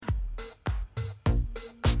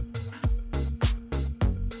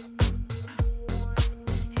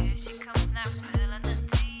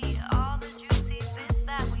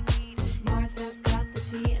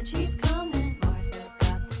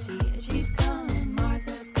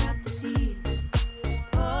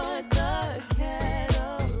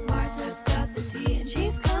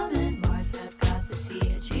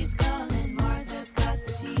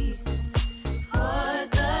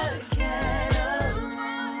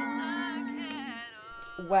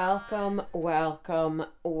welcome.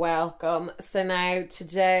 So now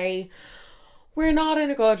today we're not in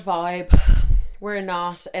a good vibe.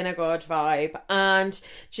 And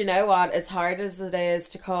do you know what? As hard as it is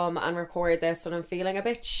to come and record this when I'm feeling a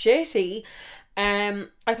bit shitty, I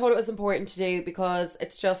thought it was important to do because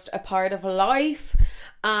it's just a part of life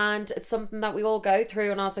and it's something that we all go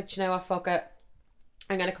through. And I was like, do you know what? Fuck it.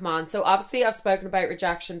 I'm going to come on. So obviously I've spoken about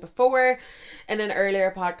rejection before in an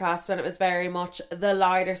earlier podcast, and it was very much the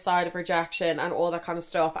lighter side of rejection and all that kind of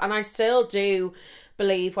stuff. And I still do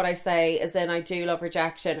believe what I say, as in I do love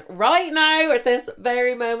rejection. Right now, at this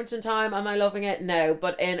very moment in time, am I loving it? No.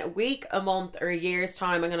 But in a week, a month, or a year's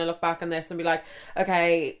time, I'm going to look back on this and be like,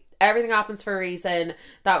 okay, everything happens for a reason.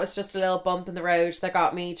 That was just a little bump in the road that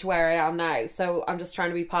got me to where I am now. So I'm just trying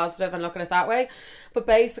to be positive and look at it that way. But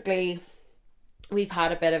basically, we've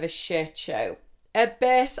had a bit of a shit show. So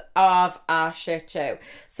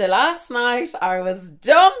last night I was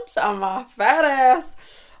dumped on my fat ass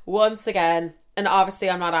once again. And obviously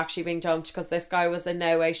I'm not actually being dumped because this guy was in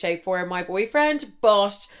no way, shape, form my boyfriend.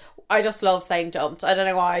 But I just love saying dumped. I don't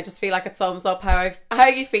know why. I just feel like it sums up how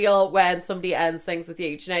you feel when somebody ends things with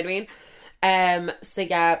you. Do you know what I mean? So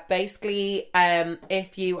yeah, basically,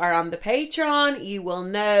 if you are on the Patreon, you will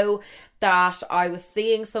know that I was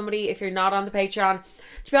seeing somebody. If you're not on the Patreon,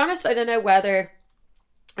 to be honest, I don't know whether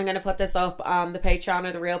I'm going to put this up on the Patreon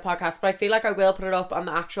or the real podcast, but I feel like I will put it up on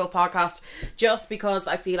the actual podcast just because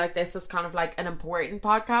I feel like this is kind of like an important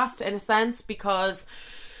podcast in a sense, because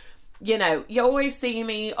you know, you always see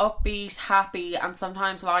me upbeat, happy, and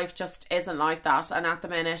sometimes life just isn't like that. And at the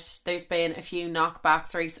minute, there's been a few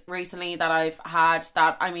knockbacks recently that I've had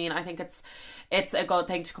that, I mean, I think it's a good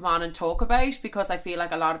thing to come on and talk about, because I feel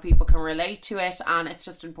like a lot of people can relate to it, and it's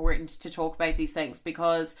just important to talk about these things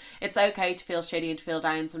because it's okay to feel shitty and to feel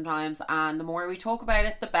down sometimes, and the more we talk about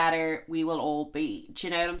it, the better we will all be. Do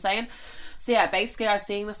you know what I'm saying? So yeah, basically I was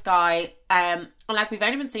seeing this guy, and like we've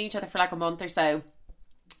only been seeing each other for like a month or so,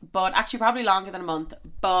 but actually probably longer than a month.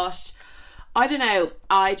 But I don't know,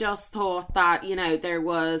 I just thought that, you know, there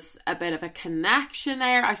was a bit of a connection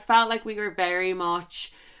there. I felt like we were very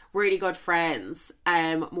much really good friends,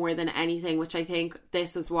 more than anything, which I think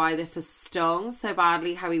this is why this has stung so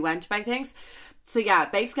badly, how he went about things. So yeah,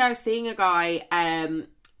 basically I was seeing a guy,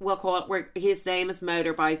 we'll call it, where his name is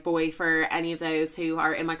Motorbike Boy for any of those who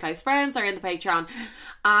are in my close friends or in the Patreon.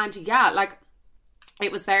 And yeah, like,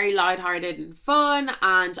 it was very lighthearted and fun,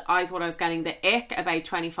 and I thought I was getting the ick about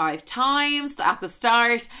 25 times at the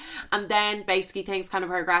start, and then basically things kind of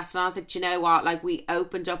progressed, and I was like, do you know what, like, we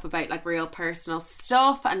opened up about like real personal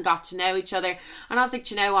stuff and got to know each other, and I was like,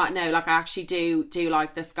 do you know what, no, like, I actually do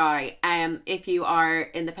like this guy. If you are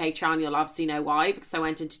in the Patreon, you'll obviously know why, because I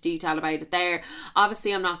went into detail about it there.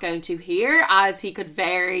 Obviously I'm not going to here, as he could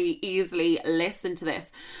very easily listen to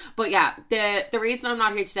this, but yeah, the reason I'm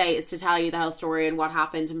not here today is to tell you the whole story and what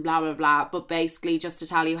happened and blah blah blah, but basically just to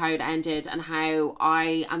tell you how it ended and how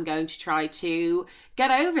I am going to try to get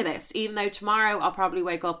over this, even though tomorrow I'll probably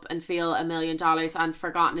wake up and feel $1 million and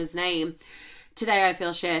forgotten his name. Today I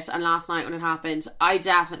feel shit, and last night when it happened I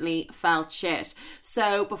definitely felt shit.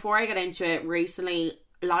 So before I get into it, recently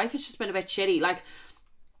life has just been a bit shitty. Like,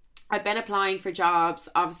 I've been applying for jobs.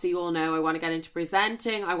 Obviously, you all know I want to get into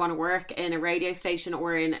presenting. I want to work in a radio station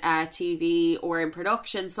or in TV or in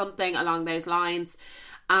production, something along those lines.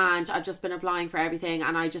 And I've just been applying for everything,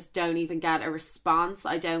 and I just don't even get a response.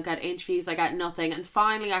 I don't get interviews. I get nothing. And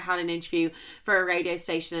finally, I had an interview for a radio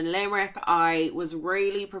station in Limerick. I was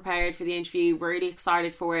really prepared for the interview, really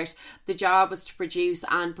excited for it. The job was to produce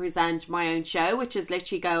and present my own show, which is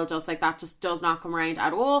literally gold dust. Like, that just does not come around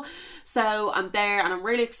at all. So I'm there, and I'm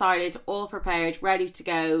really excited, all prepared, ready to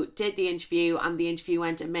go. Did the interview, and the interview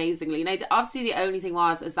went amazingly. Now, obviously, the only thing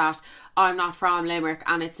is that I'm not from Limerick,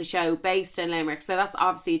 and it's a show based in Limerick, so that's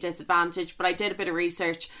obviously a disadvantage. But I did a bit of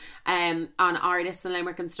research on artists in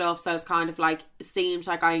Limerick and stuff, so it's kind of like, seemed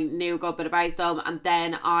like I knew a good bit about them. And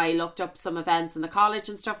then I looked up some events in the college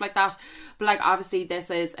and stuff like that, but like, obviously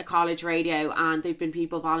this is a college radio and there've been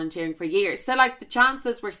people volunteering for years, so like the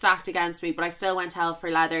chances were stacked against me, but I still went hell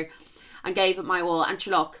for leather and gave it my all. And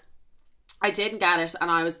look, I didn't get it,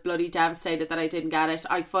 and I was bloody devastated that I didn't get it.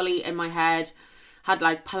 I fully in my head had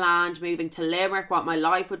like planned moving to Limerick, what my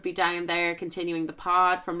life would be down there, continuing the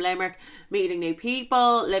pod from Limerick, meeting new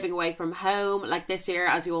people, living away from home. Like, this year,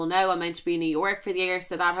 as you all know, I'm meant to be in New York for the year,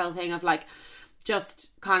 so that whole thing of like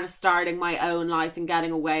just kind of starting my own life and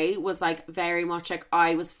getting away was like very much like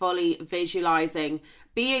I was fully visualizing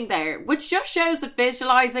being there, which just shows that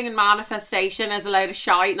visualizing and manifestation is a load of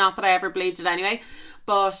shite. Not that I ever believed it anyway,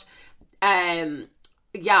 but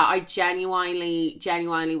yeah, I genuinely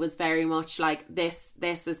was very much like, this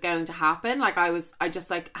is going to happen. Like I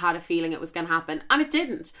just like had a feeling it was going to happen, and it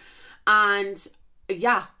didn't. And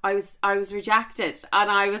yeah, I was rejected,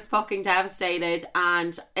 and I was fucking devastated,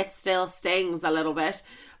 and it still stings a little bit.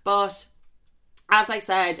 But as I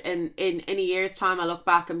said, in a year's time, I look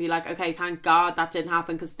back and be like, okay, thank God that didn't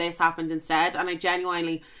happen, because this happened instead. And I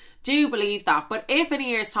genuinely do believe that. But if in a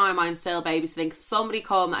year's time I'm still babysitting, somebody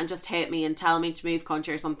come and just hit me and tell me to move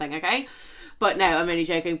country or something, okay? But no, I'm only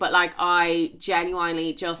joking. But like, I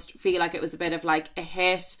genuinely just feel like it was a bit of like a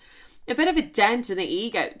hit, a bit of a dent in the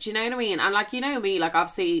ego. Do you know what I mean? And like, you know me, like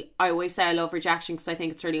obviously I always say I love rejection because I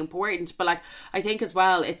think it's really important. But like, I think as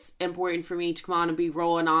well, it's important for me to come on and be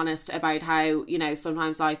raw and honest about how, you know,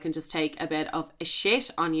 sometimes life can just take a bit of a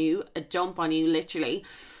shit on you, a dump on you, literally.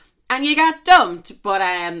 And you get dumped. But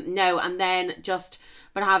no, and then just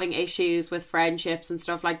been having issues with friendships and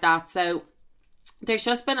stuff like that. So there's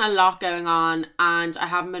just been a lot going on, and I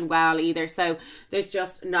haven't been well either. So there's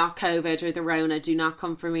just not COVID or the Rona. Do not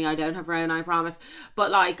come for me. I don't have Rona, I promise. But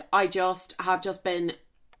like, I just have just been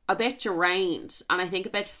a bit drained, and I think a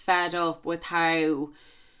bit fed up with how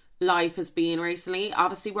life has been recently.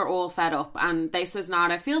 Obviously we're all fed up, and this is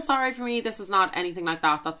not, I feel sorry for me, this is not anything like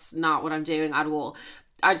that. That's not what I'm doing at all.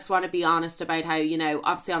 I just want to be honest about how, you know,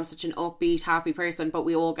 obviously I'm such an upbeat, happy person, but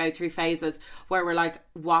we all go through phases where we're like,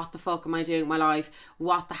 what the fuck am I doing in my life?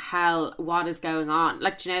 What the hell? What is going on?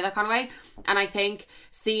 Like, do you know, that kind of way? And I think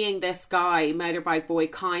seeing this guy, Motorbike Boy,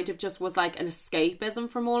 kind of just was like an escapism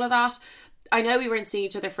from all of that. I know we weren't seeing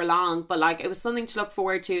each other for long, but like, it was something to look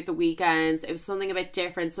forward to at the weekends. It was something a bit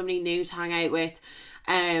different, somebody new to hang out with.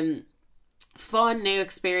 Fun new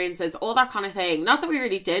experiences, all that kind of thing. Not that we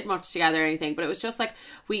really did much together or anything, but it was just like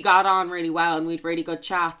we got on really well, and we'd really good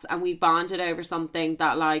chats, and we bonded over something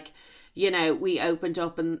that, like, you know, we opened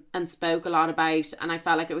up and spoke a lot about. And I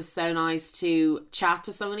felt like it was so nice to chat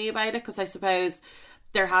to somebody about it, because I suppose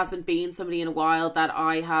there hasn't been somebody in a while that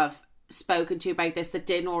I have spoken to about this that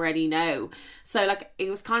didn't already know. So like, it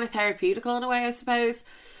was kind of therapeutical in a way, I suppose.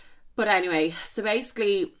 But anyway, so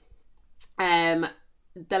basically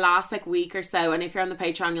the last like week or so, and if you're on the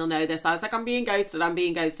Patreon you'll know this, I was like, I'm being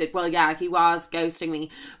ghosted. Well, yeah, he was ghosting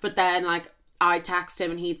me, but then like I text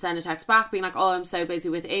him and he'd send a text back being like, oh, I'm so busy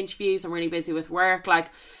with interviews, I'm really busy with work, like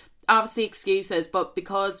obviously excuses. But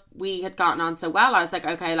because we had gotten on so well, I was like,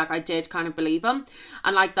 okay, like I did kind of believe him.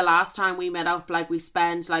 And like the last time we met up, like we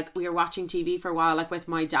were watching TV for a while, like with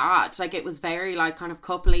my dad, like it was very like kind of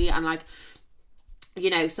coupley, and like, you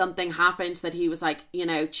know, something happened that he was like, you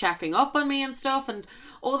know, checking up on me and stuff and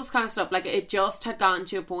all this kind of stuff. Like it just had gotten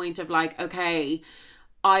to a point of like, okay,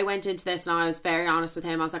 I went into this and I was very honest with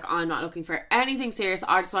him. I was like, I'm not looking for anything serious.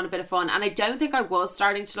 I just want a bit of fun. And I don't think I was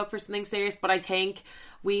starting to look for something serious, but I think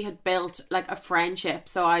we had built like a friendship.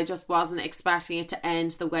 So I just wasn't expecting it to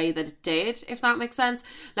end the way that it did, if that makes sense.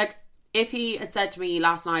 Like, if he had said to me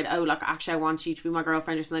last night, oh, like, actually, I want you to be my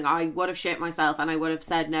girlfriend or something, I would have shit myself and I would have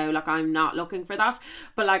said, no, like, I'm not looking for that.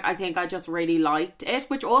 But, like, I think I just really liked it,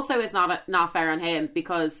 which also is not fair on him,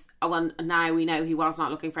 because, well, now we know he was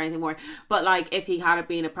not looking for anything more. But, like, if he had it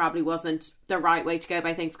been, it probably wasn't the right way to go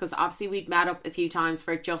about things, because obviously we'd met up a few times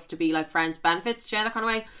for it just to be, like, friends benefits, you know, that kind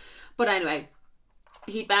of way. But anyway,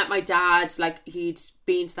 he'd met my dad, like he'd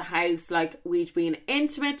been to the house, like we'd been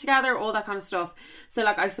intimate together, all that kind of stuff. So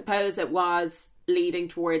like, I suppose it was leading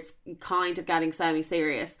towards kind of getting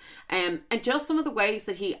semi-serious, and just some of the ways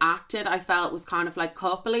that he acted, I felt was kind of like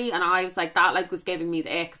coupley, and I was like, that like was giving me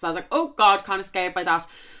the ick, so I was like, oh god, kind of scared by that.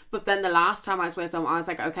 But then the last time I was with him, I was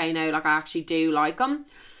like, okay, no, like I actually do like him.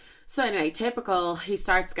 So anyway, typical, he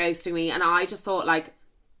starts ghosting me, and I just thought like,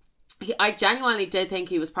 I genuinely did think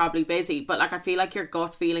he was probably busy, but like I feel like your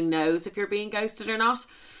gut feeling knows if you're being ghosted or not.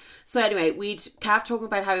 So anyway, we'd kept talking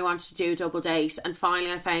about how we wanted to do a double date, and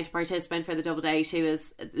finally I found a participant for the double date who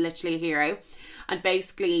is literally a hero, and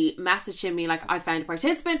basically messaged him me like, I found a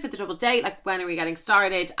participant for the double date, like when are we getting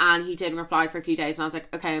started? And he didn't reply for a few days, and I was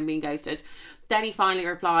like, okay, I'm being ghosted. Then he finally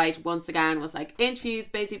replied once again, was like, interviews,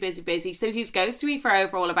 busy. So he's ghosted me for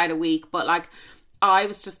overall about a week, but like, I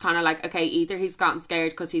was just kind of like, okay, either he's gotten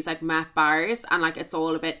scared because he's like met bars and like it's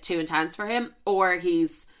all a bit too intense for him, or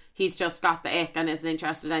he's just got the ick and isn't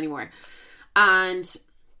interested anymore. And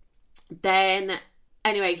then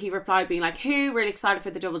anyway, he replied being like, who, really excited for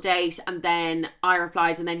the double date. And then I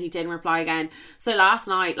replied, and then he didn't reply again. So last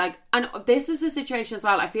night, like, and this is the situation as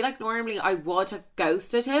well, I feel like normally I would have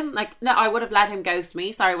ghosted him. Like, no, I would have let him ghost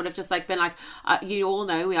me. Sorry, I would have just like been like, you all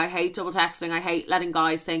know me, I hate double texting. I hate letting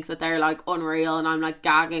guys think that they're like unreal and I'm like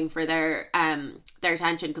gagging for their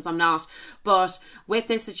attention, because I'm not. But with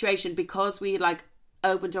this situation, because we like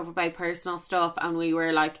opened up about personal stuff, and we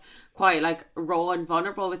were like quite like raw and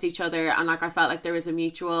vulnerable with each other, and like I felt like there was a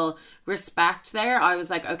mutual respect there. I was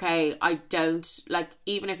like, okay, I don't like,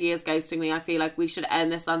 even if he is ghosting me, I feel like we should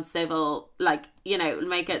end this on civil, like, you know,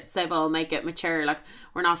 make it civil, make it mature. Like,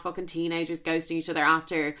 we're not fucking teenagers ghosting each other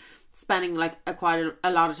after spending like quite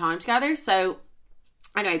a lot of time together. So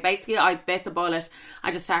anyway, basically I bit the bullet.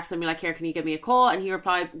 I just texted him, like, here, can you give me a call? And he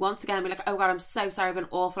replied once again, be like, oh god, I'm so sorry, I've been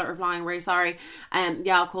awful at replying, really sorry.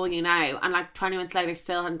 Yeah, I'll call you now. And like 20 minutes later,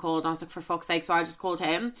 still hadn't called. And I was like, for fuck's sake. So I just called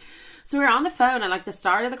him. So we were on the phone, and like the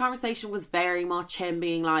start of the conversation was very much him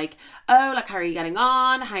being like, oh, like, how are you getting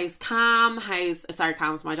on? How's Cam?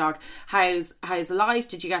 Cam's my dog. How's life?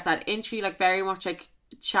 Did you get that interview? Like, very much like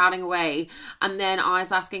chatting away. And then I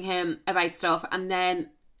was asking him about stuff, and then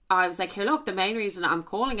I was like, here, look, the main reason I'm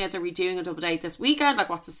calling is, are we doing a double date this weekend? Like,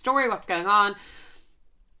 what's the story? What's going on?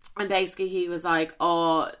 And basically he was like,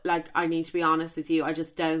 oh, like, I need to be honest with you, I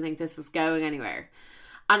just don't think this is going anywhere.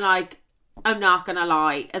 And like, I'm not gonna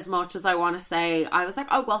lie, as much as I want to say, I was like,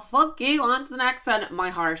 oh well, fuck you, on to the next one, my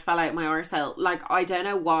heart fell out my arsehole. Like, I don't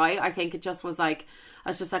know why. I think it just was like, I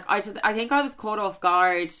was just like, I think I was caught off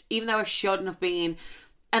guard, even though I shouldn't have been.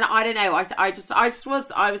 And I don't know, I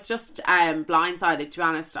was just blindsided, to be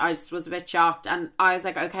honest. I just was a bit shocked, and I was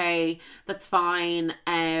like, okay, that's fine.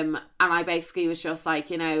 And I basically was just like,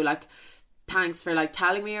 you know, like, thanks for like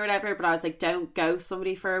telling me or whatever, but I was like, don't ghost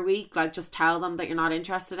somebody for a week, like, just tell them that you're not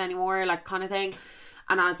interested anymore, like, kind of thing.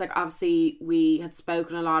 And I was like, obviously we had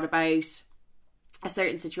spoken a lot about a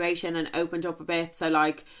certain situation and opened up a bit, so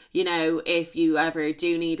like, you know, if you ever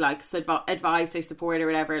do need like advice or support or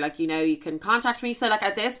whatever, like, you know, you can contact me. So like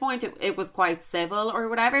at this point it was quite civil or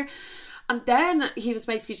whatever. And then he was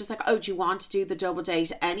basically just like, oh, do you want to do the double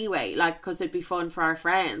date anyway? Like, because it'd be fun for our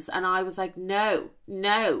friends. And I was like, no,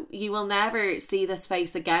 you will never see this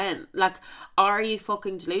face again. Like, are you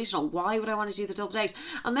fucking delusional? Why would I want to do the double date?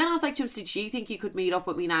 And then I was like to him, so do you think you could meet up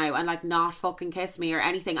with me now and like not fucking kiss me or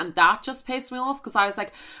anything? And that just pissed me off, because I was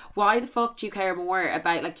like, why the fuck do you care more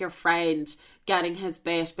about like your friend getting his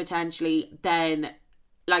bit potentially than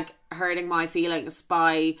like hurting my feelings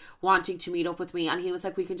by wanting to meet up with me? And he was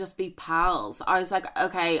like, we can just be pals. I was like,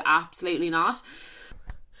 okay, absolutely not.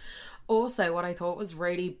 Also, what I thought was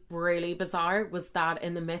really, really bizarre was that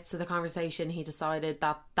in the midst of the conversation, he decided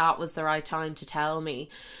that that was the right time to tell me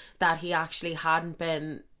that he actually hadn't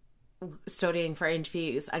been studying for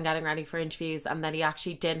interviews and getting ready for interviews, and that he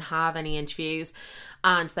actually didn't have any interviews,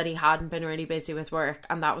 and that he hadn't been really busy with work,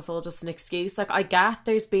 and that was all just an excuse. Like, I get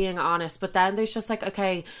there's being honest, but then there's just like,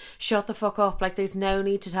 okay, shut the fuck up. Like, there's no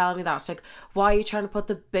need to tell me that. Like, why are you trying to put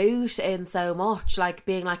the boot in so much? Like,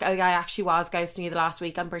 being like, oh yeah, I actually was ghosting you the last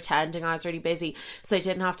week, I'm pretending I was really busy so I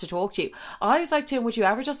didn't have to talk to you. I was like to him, would you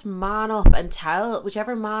ever just man up and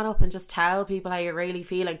just tell people how you're really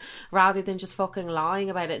feeling, rather than just fucking lying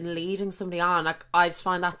about it and leading somebody on? Like, I just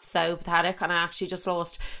find that so pathetic, and I actually just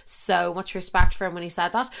lost so much respect for him when he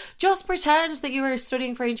said that. Just pretend that you were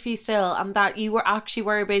studying for interviews still, and that you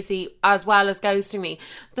were busy, as well as ghosting me.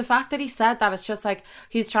 The fact that he said that, it's just like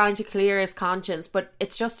he's trying to clear his conscience, but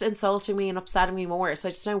it's just insulting me and upsetting me more. So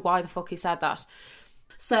I just don't know why the fuck he said that.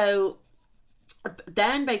 So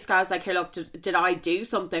then basically I was like, here, look, did I do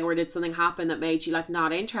something, or did something happen that made you like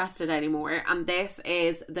not interested anymore? And this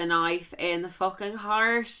is the knife in the fucking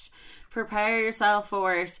heart. Prepare yourself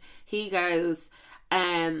for it. He goes,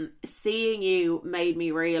 seeing you made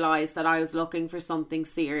me realise that I was looking for something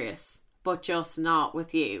serious, but just not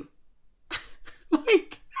with you.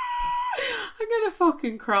 Like, I'm gonna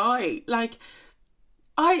fucking cry. Like,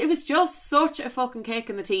 it was just such a fucking kick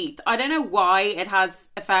in the teeth. I don't know why it has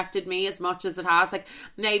affected me as much as it has. Like,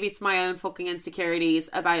 maybe it's my own fucking insecurities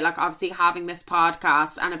about, like, obviously having this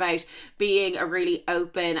podcast and about being a really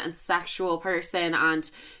open and sexual person, and,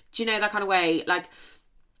 do you know, that kind of way. Like,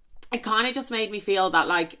 it kind of just made me feel that,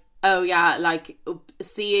 like, oh yeah, like,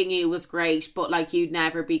 seeing you was great, but like, you'd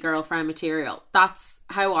never be girlfriend material. That's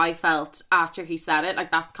how I felt after he said it.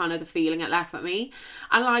 Like, that's kind of the feeling it left with me.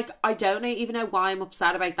 And like, I don't even know why I'm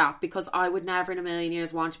upset about that, because I would never in a million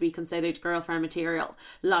years want to be considered girlfriend material.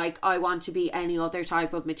 Like, I want to be any other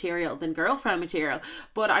type of material than girlfriend material.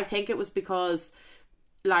 But I think it was because,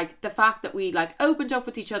 like, the fact that we like opened up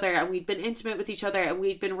with each other and we'd been intimate with each other and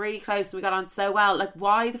we'd been really close and we got on so well, like,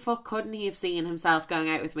 why the fuck couldn't he have seen himself going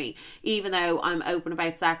out with me? Even though I'm open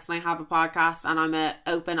about sex and I have a podcast and I'm a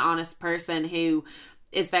open, honest person who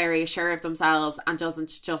is very sure of themselves and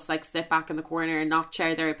doesn't just like sit back in the corner and not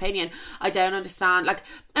share their opinion. I don't understand. Like,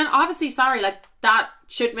 and obviously, sorry, like, that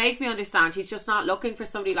should make me understand he's just not looking for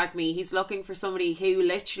somebody like me. He's looking for somebody who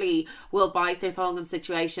literally will bite their tongue in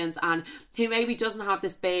situations and who maybe doesn't have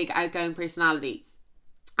this big outgoing personality.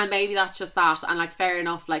 And maybe that's just that, and like fair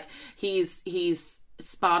enough, like he's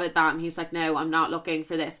spotted that and he's like, no, I'm not looking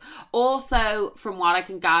for this. Also, from what I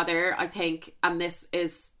can gather, I think, and this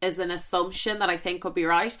is an assumption that I think could be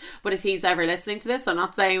right, but if he's ever listening to this, I'm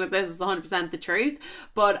not saying that this is 100% the truth,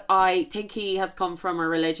 but I think he has come from a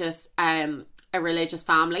religious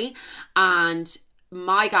family, and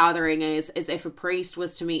my gathering is if a priest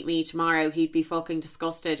was to meet me tomorrow, he'd be fucking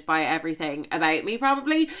disgusted by everything about me,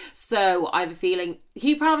 probably. So I have a feeling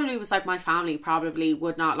he probably was like, my family probably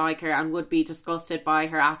would not like her and would be disgusted by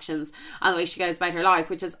her actions and the way she goes about her life,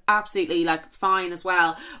 which is absolutely like fine as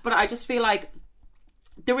well. But I just feel like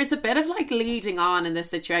there was a bit of like leading on in this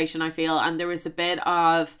situation, I feel, and there was a bit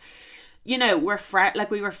of, you know,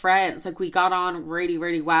 we were friends, like we got on really,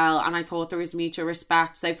 really well, and I thought there was mutual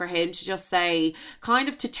respect. So for him to just say, kind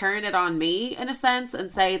of to turn it on me in a sense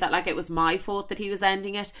and say that like it was my fault that he was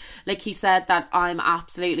ending it, like he said that I'm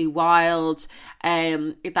absolutely wild,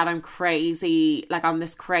 that I'm crazy, like I'm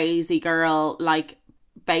this crazy girl, like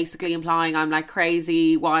basically implying I'm like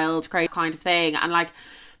crazy, wild, crazy kind of thing. And like,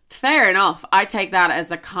 fair enough, I take that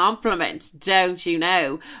as a compliment, don't you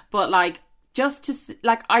know? But like, just to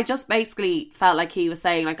like, I just basically felt like he was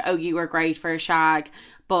saying like, oh, you were great for a shag,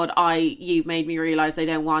 but you made me realise I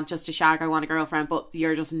don't want just a shag, I want a girlfriend, but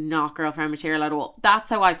you're just not girlfriend material at all. That's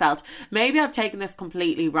how I felt. Maybe I've taken this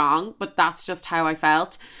completely wrong, but that's just how I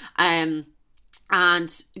felt.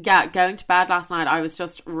 And yeah, going to bed last night, I was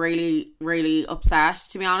just really, really upset,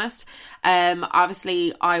 to be honest.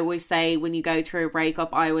 Obviously, I always say when you go through a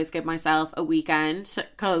breakup, I always give myself a weekend,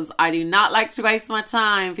 because I do not like to waste my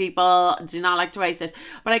time, people. Do not like to waste it.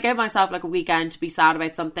 But I give myself like a weekend to be sad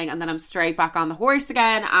about something, and then I'm straight back on the horse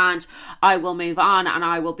again, and I will move on, and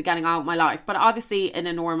I will be getting on with my life. But obviously, in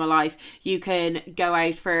a normal life, you can go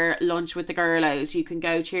out for lunch with the girlos, you can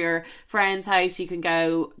go to your friend's house, you can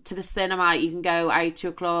go to the cinema, you can go out to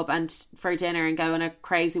a club and for dinner and go on a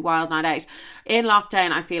crazy wild night out. In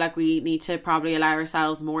lockdown, I feel like we need to probably allow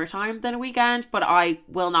ourselves more time than a weekend, but I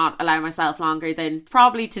will not allow myself longer than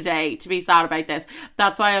probably today to be sad about this.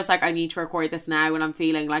 That's why I was like, I need to record this now when I'm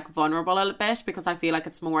feeling like vulnerable a little bit, because I feel like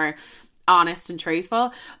it's more honest and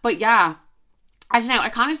truthful. But yeah, I don't know, I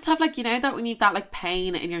kind of just have like, you know, that when you have that like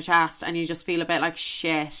pain in your chest and you just feel a bit like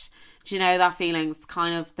shit. Do you know that feeling? It's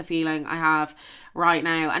kind of the feeling I have right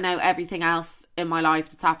now. And now everything else in my life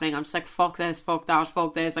that's happening, I'm just like, fuck this, fuck that,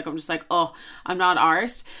 fuck this. Like, I'm just like, oh, I'm not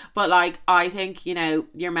arsed. But like, I think, you know,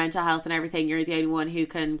 your mental health and everything, you're the only one who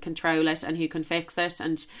can control it and who can fix it.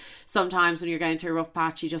 And sometimes when you're going through a rough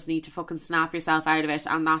patch, you just need to fucking snap yourself out of it.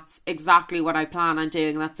 And that's exactly what I plan on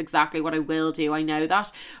doing. That's exactly what I will do. I know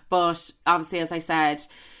that. But obviously, as I said,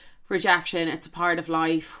 rejection, it's a part of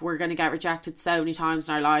life. We're going to get rejected so many times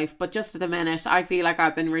in our life, but just at the minute I feel like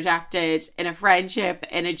I've been rejected in a friendship,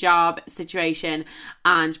 in a job situation,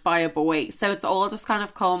 and by a boy. So it's all just kind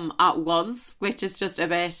of come at once, which is just a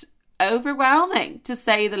bit overwhelming, to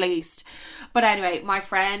say the least. But anyway, my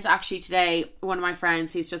friend actually today, one of my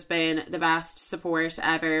friends who's just been the best support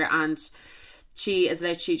ever, and she is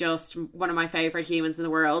literally just one of my favourite humans in the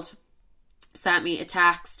world, sent me a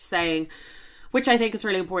text saying, which I think is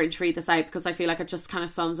really important to read this out because I feel like it just kind of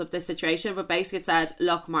sums up this situation. But basically it said,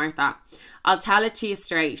 look, Martha, I'll tell it to you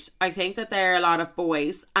straight. I think that there are a lot of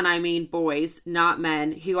boys, and I mean boys, not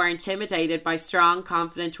men, who are intimidated by strong,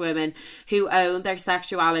 confident women who own their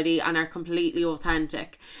sexuality and are completely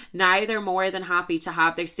authentic. Now they're more than happy to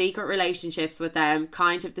have their secret relationships with them,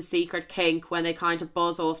 kind of the secret kink when they kind of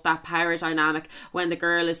buzz off that power dynamic when the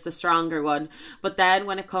girl is the stronger one. But then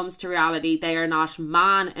when it comes to reality, they are not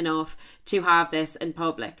man enough to have this in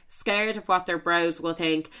public. Scared of what their bros will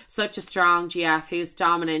think, such a strong GF who's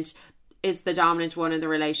dominant is the dominant one in the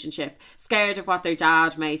relationship. Scared of what their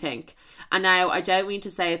dad may think. And now, I don't mean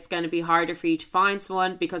to say it's going to be harder for you to find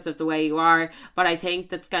someone because of the way you are, but I think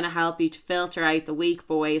that's going to help you to filter out the weak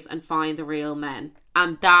boys and find the real men.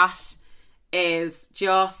 And that is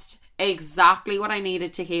just exactly what I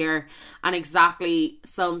needed to hear, and exactly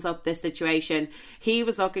sums up this situation. He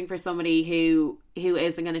was looking for somebody who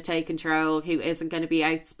isn't going to take control, who isn't going to be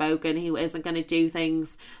outspoken, who isn't going to do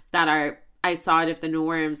things that are outside of the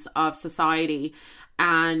norms of society.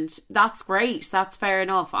 And that's great, that's fair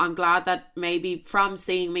enough. I'm glad that maybe from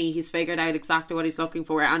seeing me he's figured out exactly what he's looking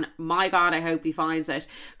for, and my God, I hope he finds it,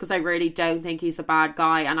 because I really don't think he's a bad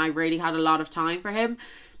guy, and I really had a lot of time for him.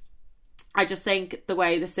 I just think the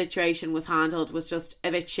way the situation was handled was just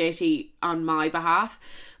a bit shitty on my behalf.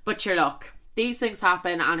 But sure, look, these things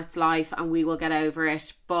happen and it's life and we will get over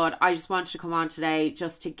it. But I just wanted to come on today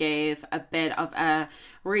just to give a bit of a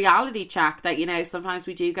reality check that, you know, sometimes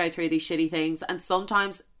we do go through these shitty things, and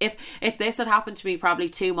sometimes if this had happened to me probably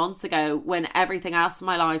 2 months ago when everything else in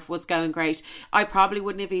my life was going great, I probably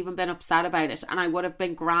wouldn't have even been upset about it, and I would have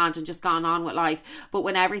been grand and just gone on with life. But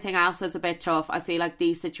when everything else is a bit tough, I feel like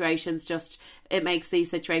these situations it makes these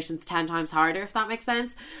situations 10 times harder, if that makes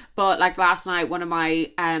sense. But like last night, one of my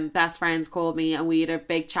best friends called me and we had a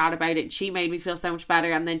big chat about it, and she made me feel so much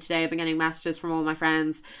better. And then today I've been getting messages from all my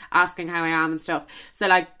friends asking how I am and stuff. So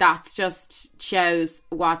like that's just shows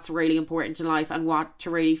what's really important in life and what to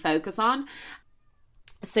really focus on.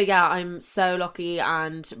 So yeah, I'm so lucky,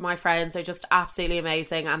 and my friends are just absolutely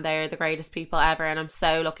amazing, and they're the greatest people ever, and I'm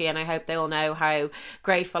so lucky, and I hope they all know how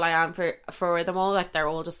grateful I am for them all. Like, they're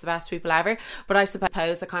all just the best people ever. But I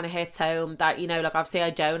suppose it kind of hits home that, you know, like obviously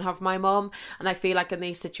I don't have my mum, and I feel like in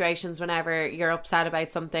these situations whenever you're upset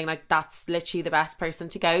about something, like that's literally the best person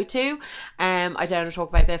to go to. I don't want to talk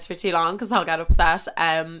about this for too long because I'll get upset.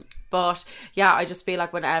 But yeah, I just feel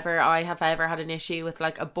like whenever I have ever had an issue with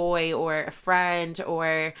like a boy or a friend,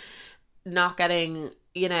 or not getting,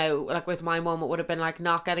 you know, like with my mum, it would have been like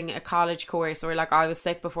not getting a college course, or like I was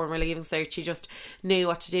sick before my leaving cert, she just knew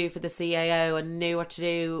what to do for the CAO and knew what to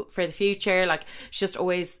do for the future. Like she just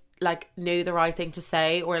always like knew the right thing to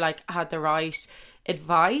say, or like had the right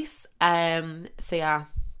advice. So yeah,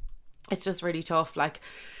 it's just really tough. Like,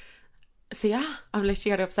 so yeah, I'm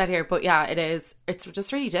literally getting upset here, but yeah, it's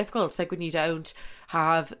just really difficult. It's like when you don't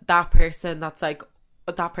have that person that's like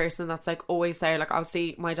always there. Like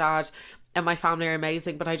obviously my dad and my family are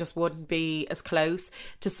amazing, but I just wouldn't be as close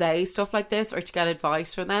to say stuff like this or to get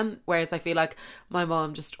advice from them. Whereas I feel like my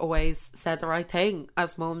mum just always said the right thing,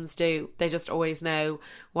 as mums do. They just always know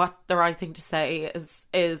what the right thing to say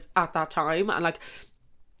is at that time. And like,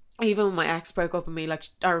 even when my ex broke up with me, like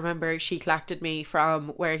I remember she collected me from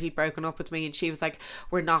where he'd broken up with me, and she was like,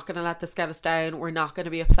 we're not going to let this get us down, we're not going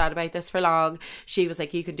to be upset about this for long. She was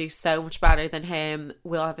like, you can do so much better than him,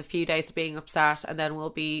 we'll have a few days of being upset and then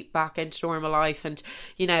we'll be back into normal life, and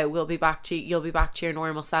you know, you'll be back to your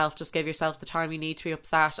normal self. Just give yourself the time you need to be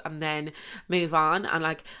upset and then move on. And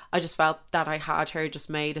like, I just felt that I had her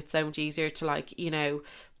just made it so much easier to, like, you know,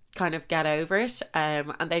 kind of get over it.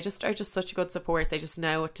 And they just are just such a good support. They just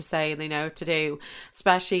know what to say and they know what to do,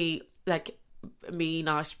 especially like me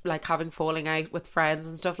not like having falling out with friends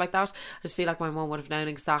and stuff like that. I just feel like my mum would have known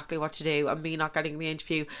exactly what to do, and me not getting the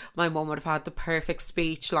interview, my mum would have had the perfect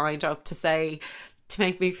speech lined up to say, to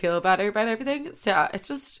make me feel better about everything. So yeah, it's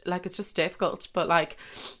just difficult, but like,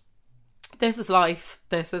 this is life,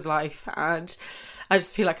 and I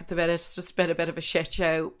just feel like at the minute it's just been a bit of a shit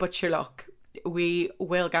show, but sure, look, we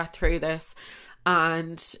will get through this.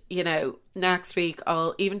 And you know, next week,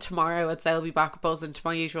 even tomorrow I'd say I'll be back buzzing to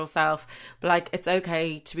my usual self. But like, it's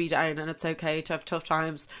okay to be down and it's okay to have tough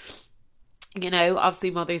times. You know, obviously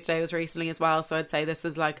Mother's Day was recently as well, so I'd say this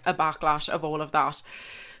is like a backlash of all of that.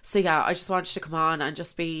 So yeah, I just wanted to come on and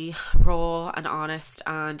just be raw and honest.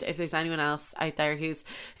 And if there's anyone else out there who's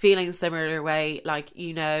feeling a similar way, like,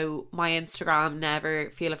 you know, my Instagram, never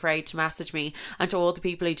feel afraid to message me. And to all the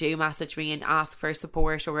people who do message me and ask for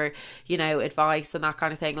support or, you know, advice and that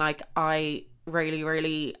kind of thing, like, I really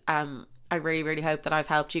hope that I've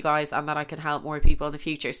helped you guys and that I can help more people in the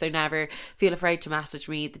future. So never feel afraid to message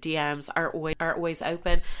me. The DMs are always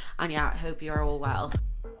open. And yeah, I hope you're all well.